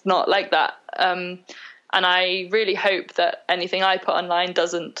 It's just not like that. And I really hope that anything I put online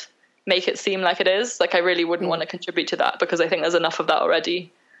doesn't make it seem like it is. Like, I really wouldn't want to contribute to that, because I think there's enough of that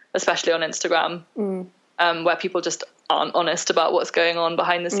already, especially on Instagram, where people just aren't honest about what's going on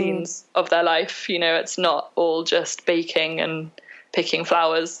behind the scenes of their life. You know, it's not all just baking and picking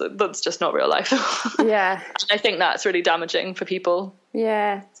flowers. That's just not real life. Yeah. I think that's really damaging for people.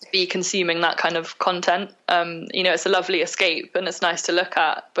 Yeah. To be consuming that kind of content. You know, it's a lovely escape and it's nice to look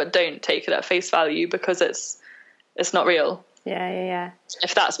at, but don't take it at face value, because it's not real. Yeah.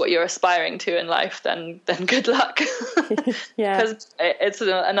 If that's what you're aspiring to in life, then good luck. Yeah. Because it's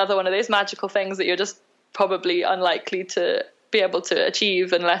another one of those magical things that you're just probably unlikely to be able to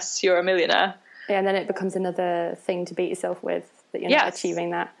achieve unless you're a millionaire. Yeah, and then it becomes another thing to beat yourself with, that you're not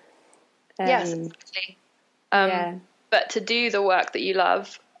achieving that. Yes, exactly. But to do the work that you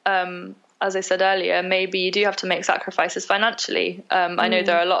love, as I said earlier, maybe you do have to make sacrifices financially. I know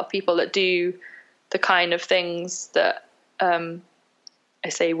there are a lot of people that do the kind of things that, I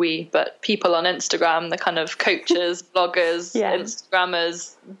say we, but people on Instagram, the kind of coaches, bloggers,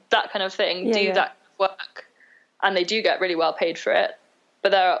 Instagrammers, that kind of thing, do that work, and they do get really well paid for it.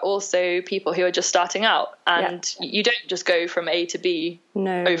 But there are also people who are just starting out, and you don't just go from A to B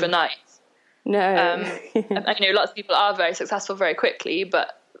overnight. No. And I know lots of people are very successful very quickly,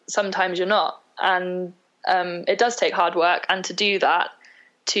 but sometimes you're not. And it does take hard work. And to do that,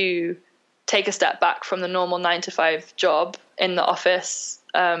 to take a step back from the normal 9-to-5 job in the office,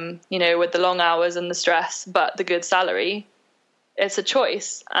 you know, with the long hours and the stress, but the good salary, it's a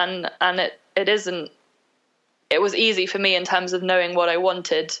choice. And it isn't. It was easy for me in terms of knowing what I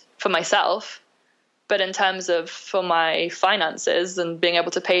wanted for myself, but in terms of for my finances and being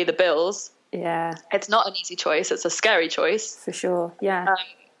able to pay the bills, it's not an easy choice. It's a scary choice. For sure, yeah.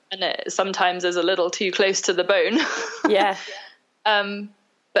 And it sometimes is a little too close to the bone. Yeah.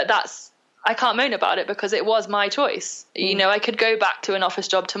 But I can't moan about it, because it was my choice. You know, I could go back to an office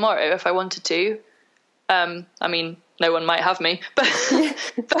job tomorrow if I wanted to. I mean, no one might have me, but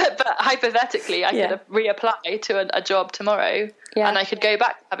hypothetically, I could reapply to a job tomorrow, and I could go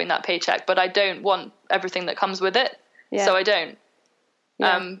back to having that paycheck. But I don't want everything that comes with it, so I don't.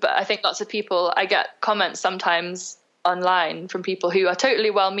 But I think lots of people, I get comments sometimes online from people who are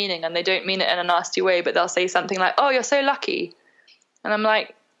totally well-meaning, and they don't mean it in a nasty way, but they'll say something like, "Oh, you're so lucky," and I'm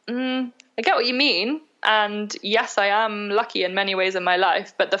like, I get what you mean. And yes, I am lucky in many ways in my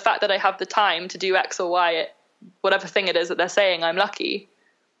life, but the fact that I have the time to do X or Y, whatever thing it is that they're saying I'm lucky,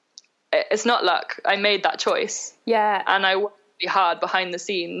 it's not luck. I made that choice. Yeah. And I worked really hard behind the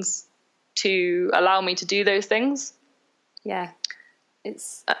scenes to allow me to do those things. Yeah.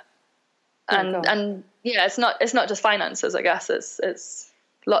 It's and it's not just finances, I guess. It's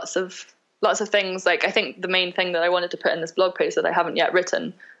lots of things. Like, I think the main thing that I wanted to put in this blog post that I haven't yet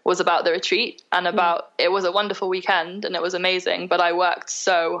written was about the retreat, and about it was a wonderful weekend and it was amazing, but I worked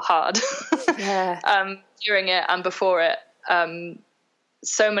so hard during it and before it.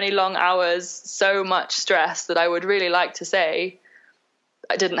 So many long hours, so much stress that I would really like to say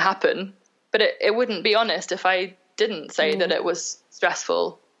it didn't happen, but it wouldn't be honest if I didn't say that it was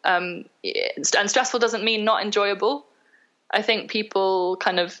stressful. And stressful doesn't mean not enjoyable. I think people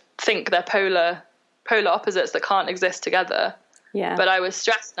kind of think they're polar opposites that can't exist together. Yeah. But I was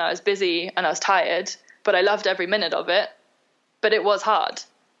stressed and I was busy and I was tired, but I loved every minute of it. But it was hard.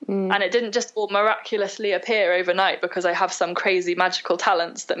 And it didn't just all miraculously appear overnight because I have some crazy magical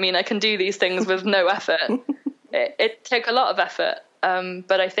talents that mean I can do these things with no effort. It took a lot of effort.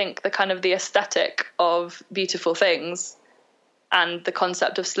 But I think the aesthetic of beautiful things and the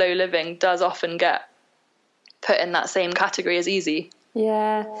concept of slow living does often get put in that same category as easy.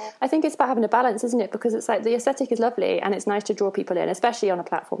 Yeah, I think it's about having a balance, isn't it? Because it's like the aesthetic is lovely and it's nice to draw people in, especially on a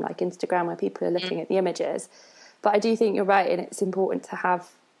platform like Instagram where people are looking at the images. But I do think you're right, and it's important to have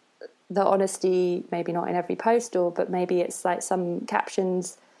the honesty, maybe not in every post, but maybe it's like some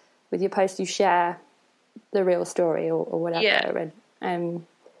captions with your post you share the real story or whatever. Yeah. And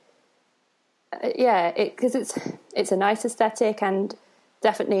because it's a nice aesthetic, and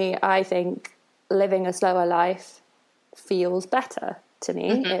definitely I think living a slower life feels better to me.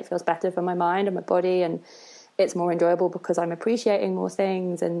 Mm-hmm. It feels better for my mind and my body, and it's more enjoyable because I'm appreciating more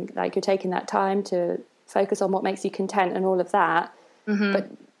things, and like you're taking that time to focus on what makes you content and all of that. Mm-hmm. But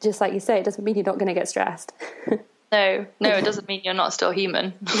just like you say, it doesn't mean you're not going to get stressed. No, it doesn't mean you're not still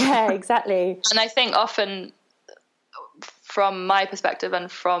human. Yeah, exactly. And I think often, from my perspective and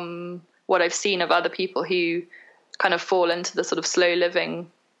from what I've seen of other people who kind of fall into the sort of slow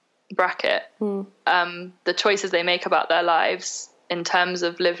living bracket, the choices they make about their lives in terms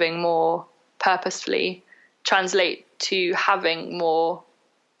of living more purposefully translate to having more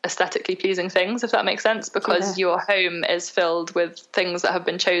aesthetically pleasing things, if that makes sense, because your home is filled with things that have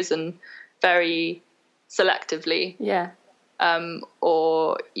been chosen very selectively.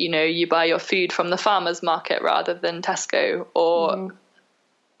 Or you buy your food from the farmer's market rather than Tesco, or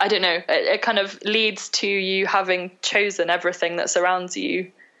I don't know, it kind of leads to you having chosen everything that surrounds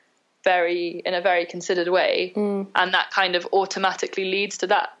you in a very considered way, and that kind of automatically leads to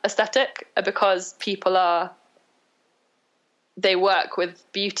that aesthetic, because they work with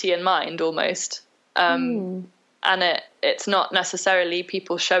beauty in mind almost, and it's not necessarily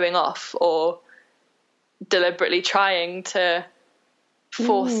people showing off or deliberately trying to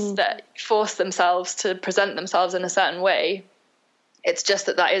force themselves to present themselves in a certain way. It's just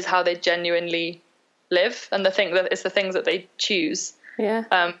that is how they genuinely live, and the things that they choose.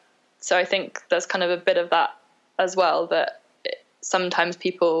 So I think there's kind of a bit of that as well, that sometimes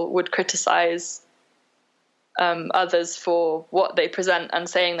people would criticize others for what they present and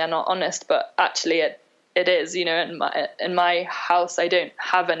saying they're not honest, but actually it is, in my house I don't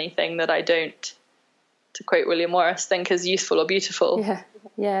have anything that I don't, to quote William Morris, think is useful or beautiful.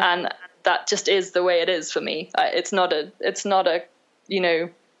 And that just is the way it is for me. It's not a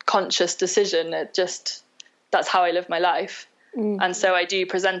conscious decision. That's how I live my life. And so I do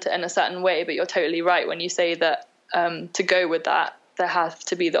present it in a certain way, but you're totally right when you say that to go with that, there have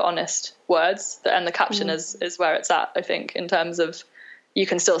to be the honest words, and the caption is where it's at, I think, in terms of, you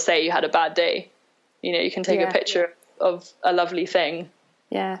can still say you had a bad day. You can take a picture of a lovely thing,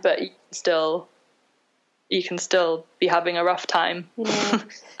 but you can still be having a rough time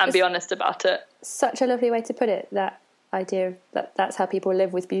and be honest about it. Such a lovely way to put it, that idea of that's how people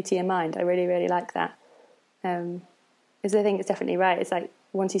live with beauty in mind. I really, really like that. Because I think it's definitely right. It's like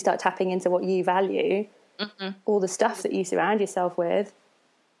once you start tapping into what you value, all the stuff that you surround yourself with,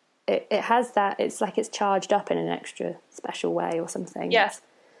 it has that, it's like it's charged up in an extra special way or something. Yes.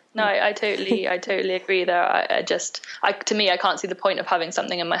 No, I totally agree there. To me, I can't see the point of having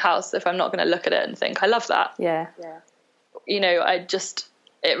something in my house if I'm not going to look at it and think, I love that.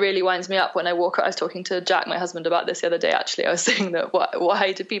 It really winds me up when I walk. I was talking to Jack, my husband, about this the other day, actually. I was saying that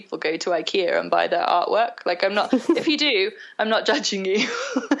why do people go to IKEA and buy their artwork? Like, I'm not, if you do, I'm not judging you.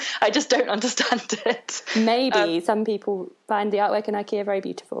 I just don't understand it. Maybe some people find the artwork in IKEA very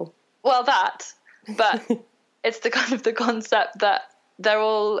beautiful. Well, but it's the kind of the concept that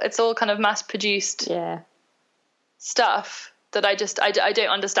it's all kind of mass produced stuff that I don't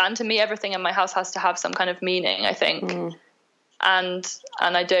understand. To me, everything in my house has to have some kind of meaning, I think. And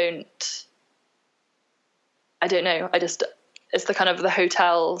I don't know. It's the kind of the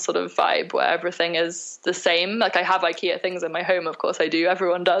hotel sort of vibe where everything is the same. Like, I have IKEA things in my home, of course I do.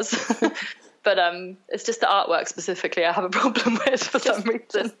 Everyone does. But it's just the artwork specifically I have a problem with for some reason.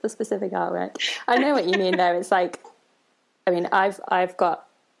 Just the specific artwork. I know what you mean though. It's like, I mean, I've got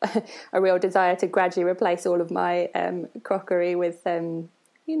a real desire to gradually replace all of my crockery with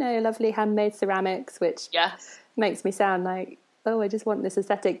lovely handmade ceramics, which makes me sound like, oh, I just want this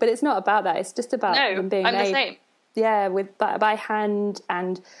aesthetic. But it's not about that. It's just about them being made. The same. Yeah, by hand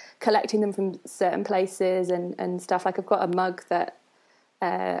and collecting them from certain places and stuff. Like, I've got a mug that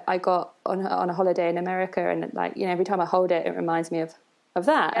I got on a holiday in America, and like, every time I hold it, it reminds me of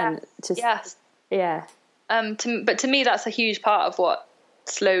that. And just but to me, that's a huge part of what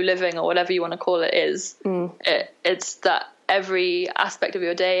slow living, or whatever you want to call it, is. It's that every aspect of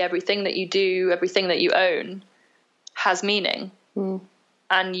your day, everything that you do, everything that you own has meaning,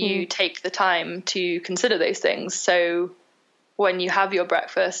 and you take the time to consider those things. So when you have your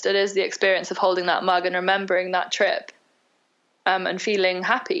breakfast, it is the experience of holding that mug and remembering that trip, and feeling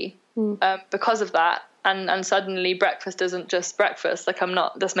happy because of that. And suddenly breakfast isn't just breakfast. Like,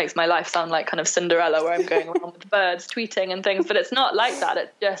 this makes my life sound like kind of Cinderella, where I'm going around with birds tweeting and things, but it's not like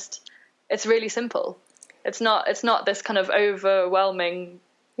that. It's really simple. It's not this kind of overwhelming,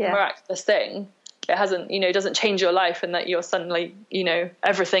 miraculous thing. It hasn't, it doesn't change your life, and that you're suddenly,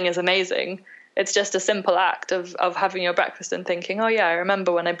 everything is amazing. it's just a simple act of having your breakfast and thinking, oh yeah, I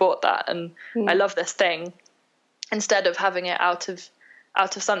remember when I bought that and I love this thing, instead of having it out of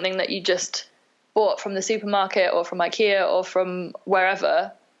something that you just bought from the supermarket or from IKEA or from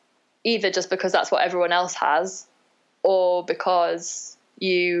wherever, either just because that's what everyone else has, or because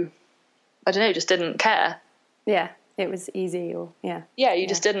you, I don't know, just didn't care. Yeah, it was easy, or you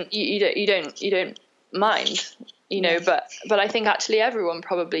just didn't, you don't mind, you know. But I think actually everyone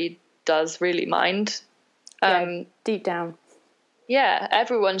probably does really mind, deep down. Yeah,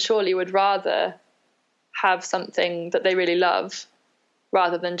 everyone surely would rather have something that they really love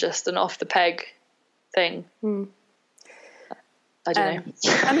rather than just an off the peg thing. I don't know.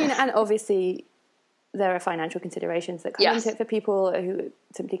 I mean, and obviously there are financial considerations that come into it for people who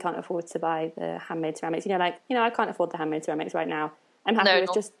simply can't afford to buy the handmade ceramics. I can't afford the handmade ceramics right now. I'm happy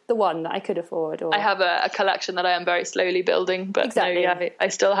with just the one that I could afford. Or I have a collection that I am very slowly building, but exactly. I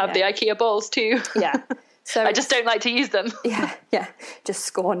still have the IKEA bowls too. Yeah. So I just don't like to use them. Yeah, just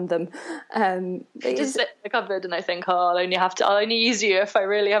scorn them. They just sit in the cupboard, and I think, I'll only use you if I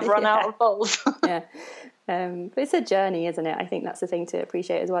really have run out of bowls. Yeah. But it's a journey, isn't it? I think that's the thing to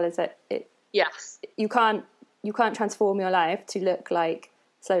appreciate as well, is that you can't transform your life to look like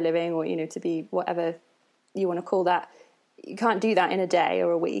slow living, or to be whatever you want to call that. You can't do that in a day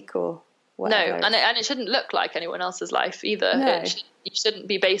or a week or whatever. No, and it shouldn't look like anyone else's life either. No. You shouldn't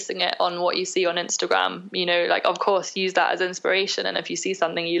be basing it on what you see on Instagram. Of course, use that as inspiration, and if you see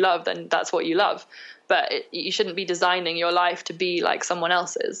something you love, then that's what you love. But you shouldn't be designing your life to be like someone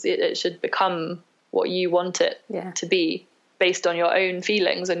else's. It should become what you want it to be, based on your own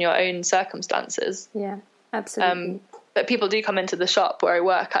feelings and your own circumstances. Yeah, absolutely. But people do come into the shop where I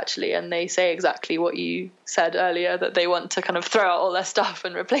work, actually, and they say exactly what you said earlier, that they want to kind of throw out all their stuff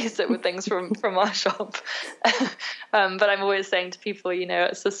and replace it with things from our shop. But I'm always saying to people,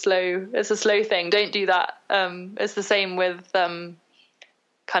 it's a slow thing. Don't do that. It's the same with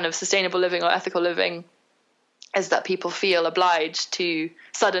kind of sustainable living or ethical living, is that people feel obliged to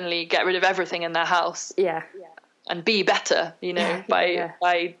suddenly get rid of everything in their house. Yeah. And be better,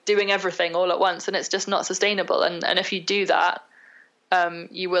 by doing everything all at once, and it's just not sustainable. And if you do that,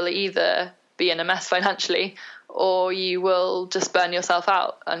 you will either be in a mess financially, or you will just burn yourself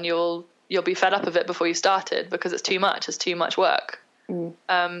out, and you'll be fed up of it before you started, because it's too much work.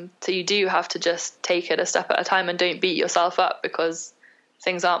 So you do have to just take it a step at a time, and don't beat yourself up because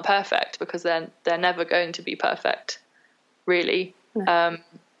things aren't perfect, because they're never going to be perfect, really. No.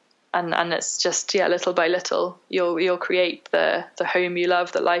 And it's just, little by little, you'll create the home you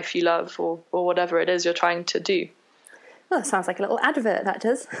love, the life you love, or whatever it is you're trying to do. Well, that sounds like a little advert, that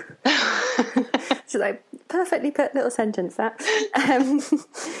does. It's like perfectly put little sentence, that.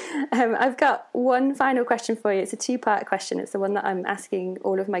 I've got one final question for you. It's a 2-part question. It's the one that I'm asking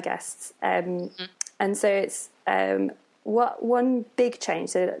all of my guests. And so it's what one big change,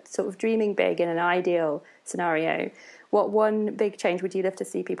 so sort of dreaming big in an ideal scenario, what one big change would you love to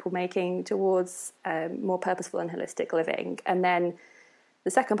see people making towards more purposeful and holistic living? And then the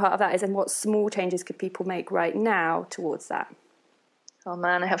second part of that is, and what small changes could people make right now towards that? Oh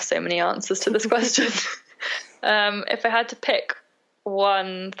man, I have so many answers to this question. If I had to pick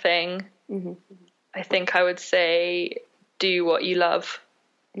one thing, I think I would say do what you love,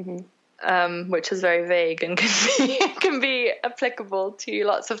 which is very vague and can be applicable to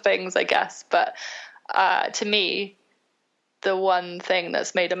lots of things, I guess. But to me, the one thing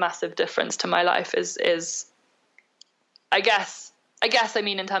that's made a massive difference to my life is I guess I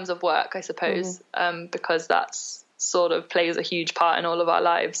mean in terms of work, I suppose, because that's sort of plays a huge part in all of our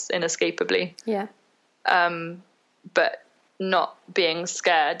lives, inescapably. Yeah. But not being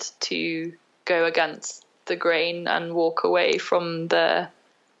scared to go against the grain and walk away from the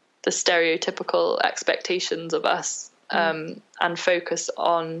stereotypical expectations of us, and focus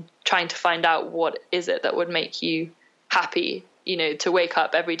on trying to find out what is it that would make you happy, to wake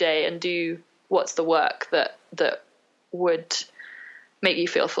up every day and do what's the work that would make you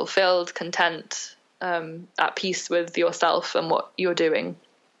feel fulfilled, content, at peace with yourself and what you're doing.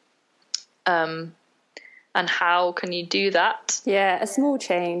 And how can you do that? Yeah, a small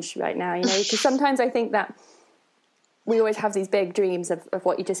change right now, because sometimes I think that we always have these big dreams of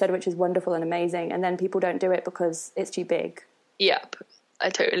what you just said, which is wonderful and amazing, and then people don't do it because it's too big. Yep, I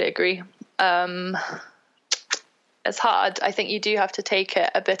totally agree. It's hard. I think you do have to take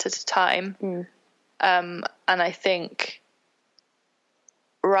it a bit at a time. And I think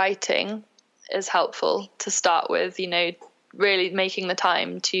writing is helpful to start with, really making the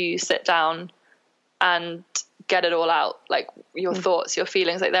time to sit down and get it all out, like your thoughts, your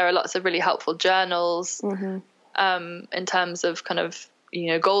feelings. Like there are lots of really helpful journals in terms of kind of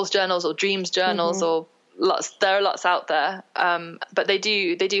goals journals or dreams journals or there are lots out there. But they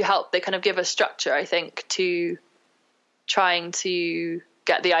do help. They kind of give a structure, I think, to trying to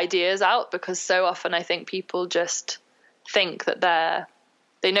get the ideas out, because so often I think people just think that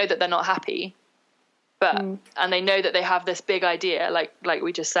they know that they're not happy, but and they know that they have this big idea, like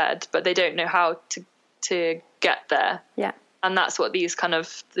we just said, but they don't know how to get there. Yeah. And that's what these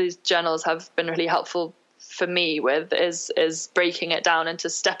journals have been really helpful for me with, is breaking it down into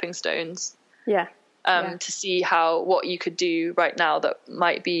stepping stones. Yeah. To see what you could do right now that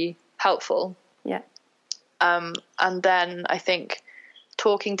might be helpful. Yeah. And then I think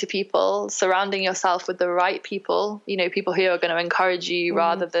talking to people, surrounding yourself with the right people, people who are going to encourage you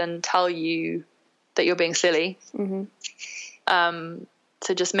rather than tell you that you're being silly.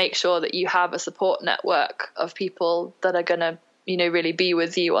 To just make sure that you have a support network of people that are going to, really be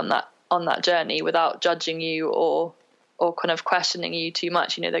with you on that journey without judging you or kind of questioning you too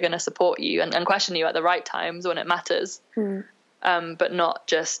much. They're going to support you and question you at the right times when it matters, but not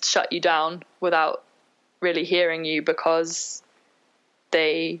just shut you down without really hearing you because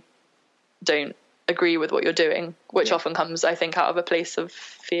they don't agree with what you're doing, which often comes, I think, out of a place of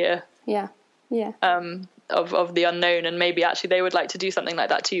fear. Yeah. Of the unknown, and maybe actually they would like to do something like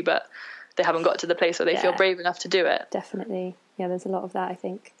that too, but they haven't got to the place where they feel brave enough to do it. Definitely. Yeah, there's a lot of that, I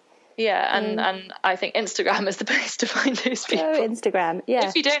think. Yeah, and I think Instagram is the place to find those people. Oh, Instagram, yeah.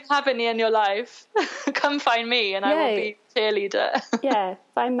 If you don't have any in your life, come find me and I will be cheerleader. Yeah,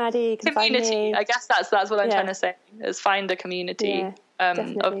 find Maddy, community. Find me. I guess that's what I'm trying to say, is find a community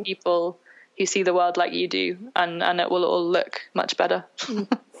of people who see the world like you do, and it will all look much better.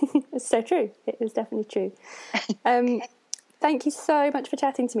 It's so true. It is definitely true. Thank you so much for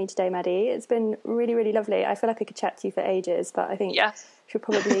chatting to me today, Maddy. It's been really, really lovely. I feel like I could chat to you for ages, but I think we should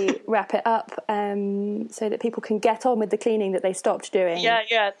probably wrap it up so that people can get on with the cleaning that they stopped doing.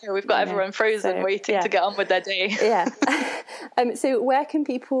 Yeah. We've got everyone frozen waiting to get on with their day. Yeah. So where can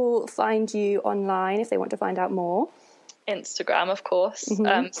people find you online if they want to find out more? Instagram, of course. So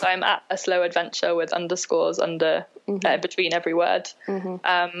I'm at A Slow Adventure with underscores between every word.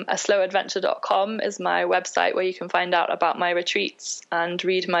 aslowadventure.com is my website where you can find out about my retreats and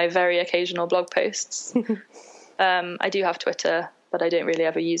read my very occasional blog posts. I do have Twitter, but I don't really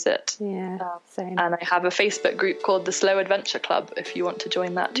ever use it. Yeah, same. And I have a Facebook group called the Slow Adventure Club if you want to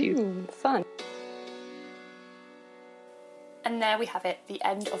join that too. Fun. And there we have it, the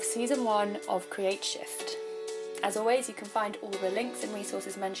end of season 1 of Create Shift. As always, you can find all the links and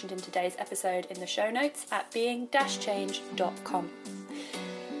resources mentioned in today's episode in the show notes at being-change.com.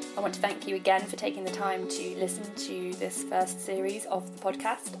 I want to thank you again for taking the time to listen to this first series of the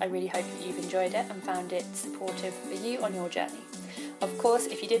podcast. I really hope that you've enjoyed it and found it supportive for you on your journey. Of course,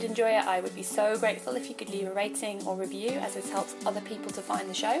 if you did enjoy it, I would be so grateful if you could leave a rating or review, as this helps other people to find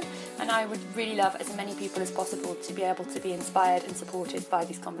the show. And I would really love as many people as possible to be able to be inspired and supported by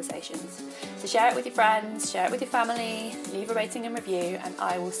these conversations. So share it with your friends, share it with your family, leave a rating and review, and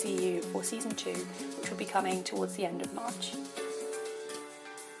I will see you for season 2, which will be coming towards the end of March.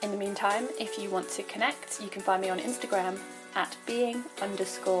 In the meantime, if you want to connect, you can find me on Instagram at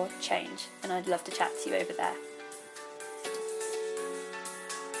being_change, and I'd love to chat to you over there.